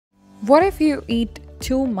What if you eat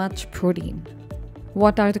too much protein?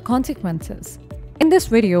 What are the consequences? In this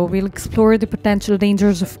video, we'll explore the potential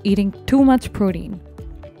dangers of eating too much protein.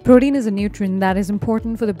 Protein is a nutrient that is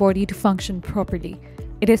important for the body to function properly.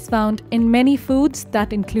 It is found in many foods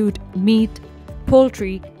that include meat,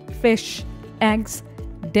 poultry, fish, eggs,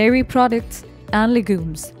 dairy products, and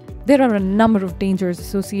legumes. There are a number of dangers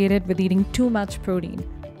associated with eating too much protein.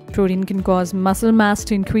 Protein can cause muscle mass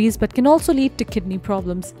to increase but can also lead to kidney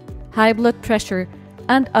problems, high blood pressure,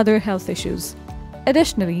 and other health issues.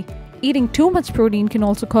 Additionally, eating too much protein can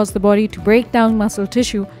also cause the body to break down muscle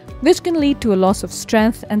tissue, which can lead to a loss of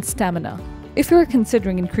strength and stamina. If you are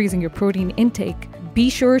considering increasing your protein intake, be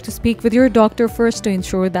sure to speak with your doctor first to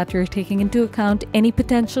ensure that you're taking into account any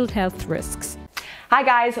potential health risks. Hi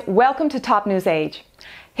guys, welcome to Top News Age.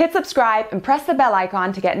 Hit subscribe and press the bell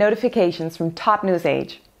icon to get notifications from Top News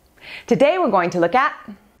Age. Today we're going to look at...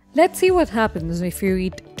 Let's see what happens if you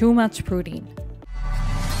eat too much protein.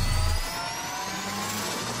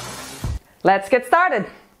 Let's get started.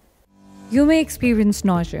 You may experience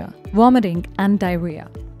nausea, vomiting, and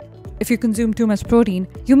diarrhea. If you consume too much protein,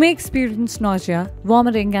 you may experience nausea,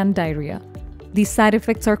 vomiting, and diarrhea. These side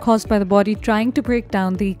effects are caused by the body trying to break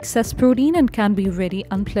down the excess protein and can be very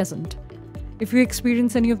unpleasant. If you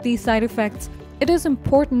experience any of these side effects, it is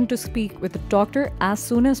important to speak with a doctor as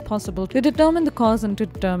soon as possible to determine the cause and to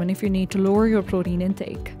determine if you need to lower your protein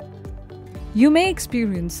intake. You may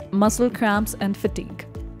experience muscle cramps and fatigue.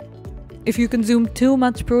 If you consume too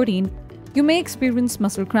much protein, you may experience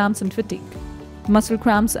muscle cramps and fatigue. Muscle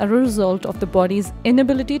cramps are a result of the body's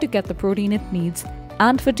inability to get the protein it needs,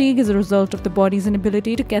 and fatigue is a result of the body's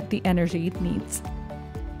inability to get the energy it needs.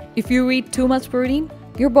 If you eat too much protein,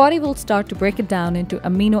 your body will start to break it down into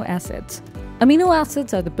amino acids. Amino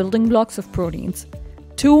acids are the building blocks of proteins.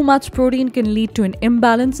 Too much protein can lead to an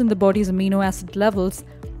imbalance in the body's amino acid levels,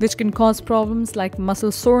 which can cause problems like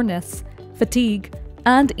muscle soreness, fatigue,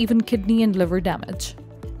 and even kidney and liver damage.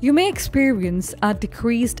 You may experience a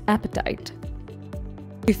decreased appetite.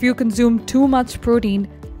 If you consume too much protein,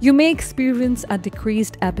 you may experience a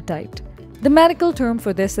decreased appetite. The medical term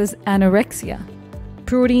for this is anorexia.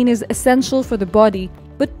 Protein is essential for the body,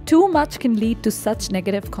 but too much can lead to such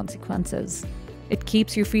negative consequences. It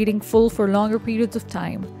keeps you feeling full for longer periods of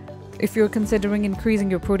time. If you're considering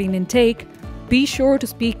increasing your protein intake, be sure to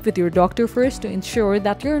speak with your doctor first to ensure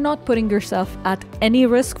that you're not putting yourself at any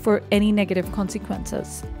risk for any negative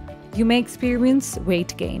consequences. You may experience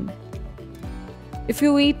weight gain. If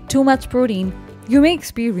you eat too much protein, you may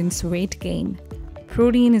experience weight gain.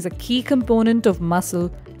 Protein is a key component of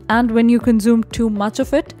muscle, and when you consume too much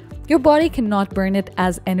of it, your body cannot burn it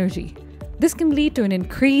as energy. This can lead to an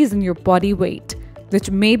increase in your body weight, which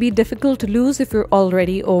may be difficult to lose if you're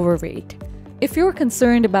already overweight. If you're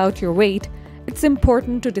concerned about your weight, it's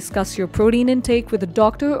important to discuss your protein intake with a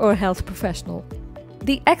doctor or health professional.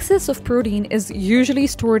 The excess of protein is usually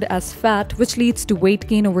stored as fat, which leads to weight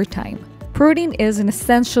gain over time. Protein is an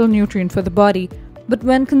essential nutrient for the body, but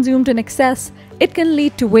when consumed in excess, it can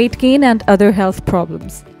lead to weight gain and other health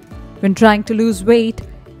problems. When trying to lose weight,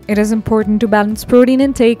 it is important to balance protein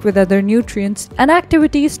intake with other nutrients and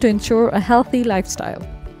activities to ensure a healthy lifestyle.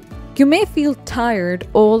 You may feel tired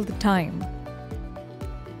all the time.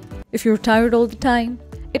 If you're tired all the time,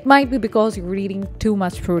 it might be because you're eating too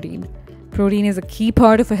much protein. Protein is a key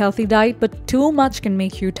part of a healthy diet, but too much can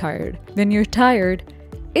make you tired. When you're tired,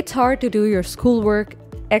 it's hard to do your schoolwork,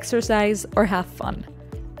 exercise, or have fun.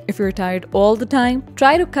 If you're tired all the time,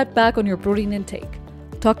 try to cut back on your protein intake.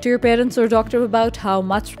 Talk to your parents or doctor about how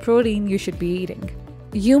much protein you should be eating.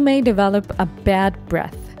 You may develop a bad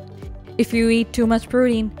breath. If you eat too much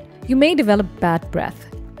protein, you may develop bad breath.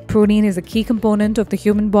 Protein is a key component of the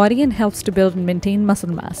human body and helps to build and maintain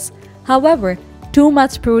muscle mass. However, too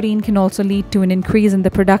much protein can also lead to an increase in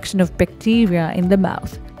the production of bacteria in the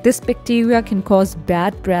mouth. This bacteria can cause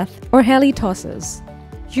bad breath or halitosis.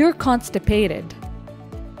 You're constipated.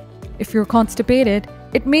 If you're constipated,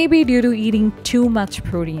 it may be due to eating too much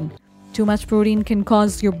protein. Too much protein can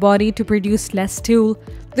cause your body to produce less stool,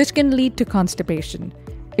 which can lead to constipation.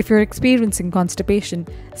 If you're experiencing constipation,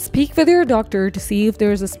 speak with your doctor to see if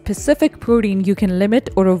there is a specific protein you can limit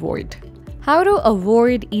or avoid. How to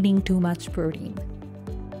avoid eating too much protein?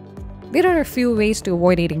 There are a few ways to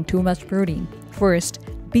avoid eating too much protein. First,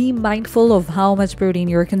 be mindful of how much protein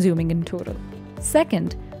you're consuming in total.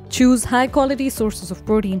 Second, choose high-quality sources of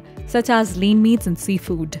protein such as lean meats and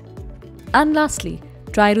seafood. And lastly,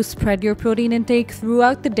 try to spread your protein intake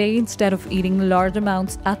throughout the day instead of eating large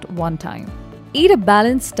amounts at one time. Eat a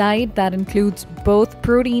balanced diet that includes both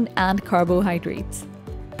protein and carbohydrates.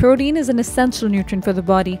 Protein is an essential nutrient for the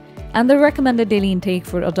body, and the recommended daily intake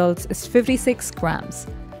for adults is 56 grams.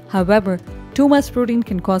 However, too much protein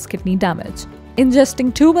can cause kidney damage.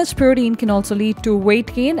 Ingesting too much protein can also lead to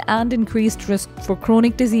weight gain and increased risk for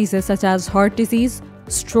chronic diseases such as heart disease,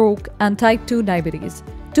 stroke, and type 2 diabetes.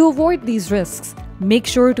 To avoid these risks, make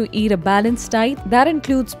sure to eat a balanced diet that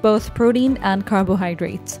includes both protein and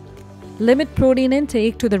carbohydrates. Limit protein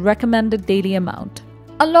intake to the recommended daily amount.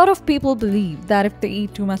 A lot of people believe that if they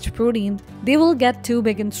eat too much protein, they will get too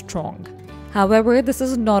big and strong. However, this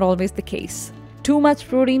is not always the case. Too much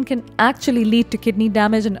protein can actually lead to kidney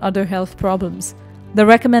damage and other health problems. The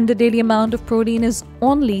recommended daily amount of protein is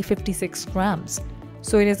only 56 grams,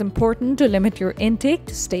 so it is important to limit your intake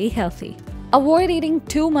to stay healthy. Avoid eating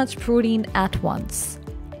too much protein at once.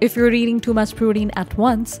 If you're eating too much protein at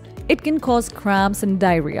once, it can cause cramps and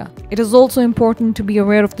diarrhea. It is also important to be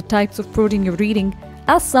aware of the types of protein you're eating,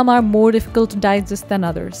 as some are more difficult to digest than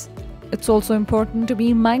others. It's also important to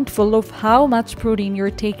be mindful of how much protein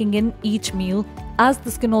you're taking in each meal, as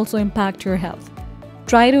this can also impact your health.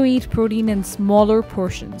 Try to eat protein in smaller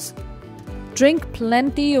portions. Drink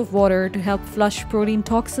plenty of water to help flush protein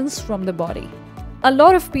toxins from the body. A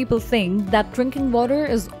lot of people think that drinking water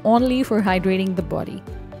is only for hydrating the body,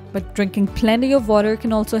 but drinking plenty of water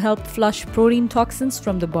can also help flush protein toxins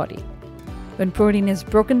from the body. When protein is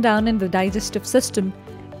broken down in the digestive system,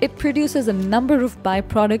 it produces a number of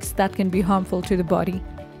byproducts that can be harmful to the body.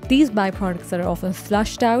 These byproducts are often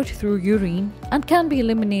flushed out through urine and can be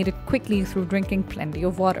eliminated quickly through drinking plenty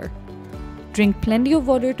of water. Drink plenty of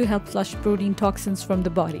water to help flush protein toxins from the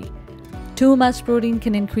body. Too much protein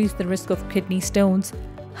can increase the risk of kidney stones,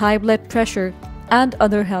 high blood pressure, and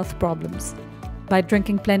other health problems. By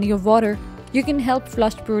drinking plenty of water, you can help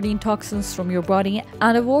flush protein toxins from your body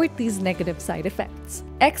and avoid these negative side effects.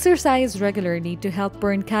 Exercise regularly to help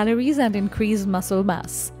burn calories and increase muscle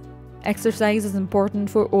mass. Exercise is important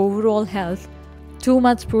for overall health. Too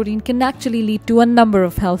much protein can actually lead to a number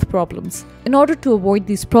of health problems. In order to avoid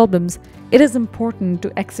these problems, it is important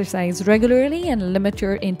to exercise regularly and limit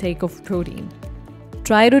your intake of protein.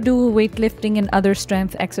 Try to do weightlifting and other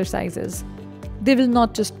strength exercises. They will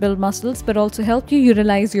not just build muscles but also help you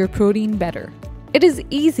utilize your protein better. It is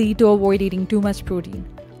easy to avoid eating too much protein.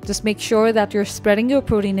 Just make sure that you're spreading your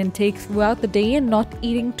protein intake throughout the day and not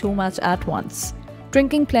eating too much at once.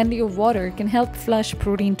 Drinking plenty of water can help flush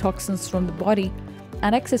protein toxins from the body,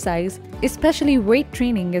 and exercise, especially weight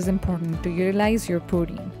training, is important to utilize your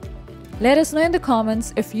protein. Let us know in the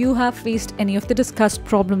comments if you have faced any of the discussed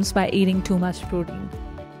problems by eating too much protein.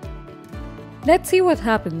 Let's see what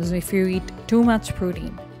happens if you eat too much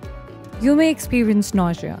protein. You may experience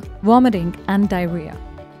nausea, vomiting, and diarrhea.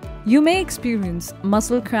 You may experience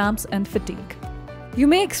muscle cramps and fatigue. You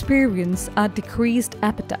may experience a decreased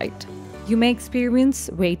appetite. You may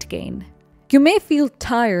experience weight gain. You may feel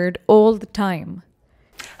tired all the time.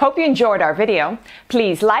 Hope you enjoyed our video.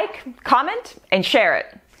 Please like, comment, and share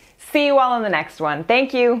it. See you all in the next one.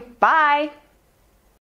 Thank you. Bye.